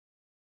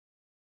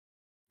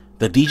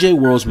The DJ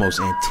world's most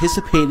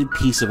anticipated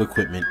piece of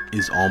equipment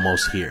is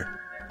almost here.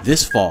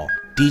 This fall,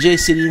 DJ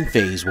City and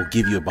Phase will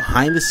give you a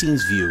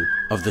behind-the-scenes view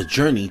of the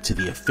journey to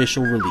the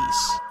official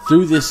release.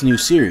 Through this new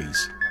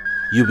series,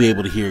 you'll be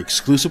able to hear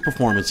exclusive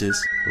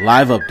performances,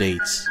 live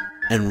updates,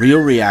 and real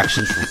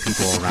reactions from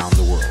people around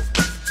the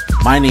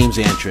world. My name's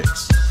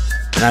Antrix,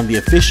 and I'm the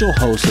official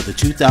host of the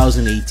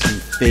 2018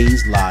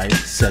 Phase Live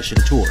Session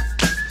Tour.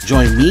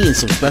 Join me and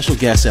some special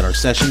guests at our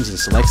sessions in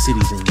select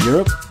cities in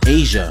Europe,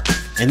 Asia,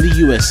 and the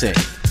USA,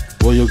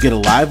 where you'll get a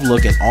live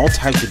look at all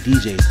types of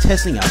DJs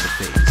testing out the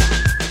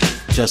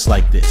Phase, just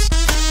like this.